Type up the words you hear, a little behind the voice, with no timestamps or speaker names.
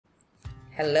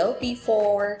Hello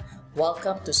P4!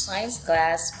 Welcome to Science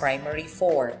Class Primary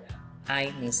 4.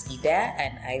 I'm Ms.Ida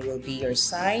and I will be your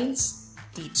science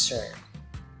teacher.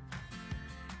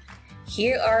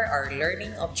 Here are our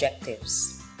learning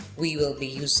objectives. We will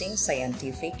be using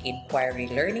scientific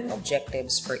inquiry learning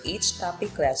objectives for each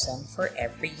topic lesson for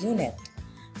every unit.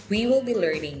 We will be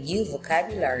learning new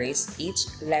vocabularies each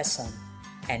lesson,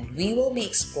 and we will be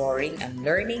exploring and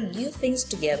learning new things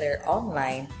together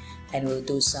online, and we'll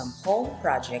do some home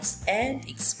projects and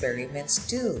experiments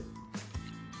too.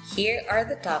 Here are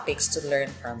the topics to learn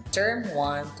from Term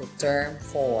 1 to Term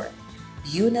 4.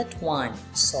 Unit 1,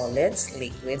 Solids,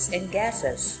 Liquids, and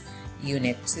Gases.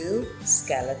 Unit 2,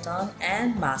 Skeleton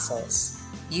and Muscles.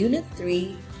 Unit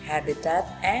 3,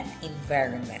 Habitat and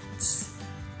Environments.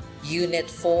 Unit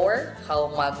 4,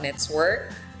 How Magnets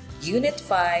Work. Unit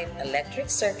 5, Electric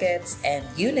Circuits. And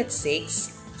Unit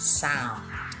 6, Sound.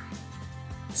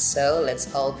 So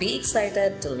let's all be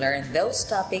excited to learn those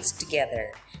topics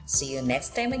together. See you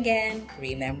next time again.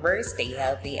 Remember, stay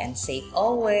healthy and safe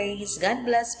always. God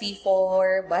bless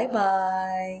P4.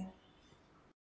 Bye-bye.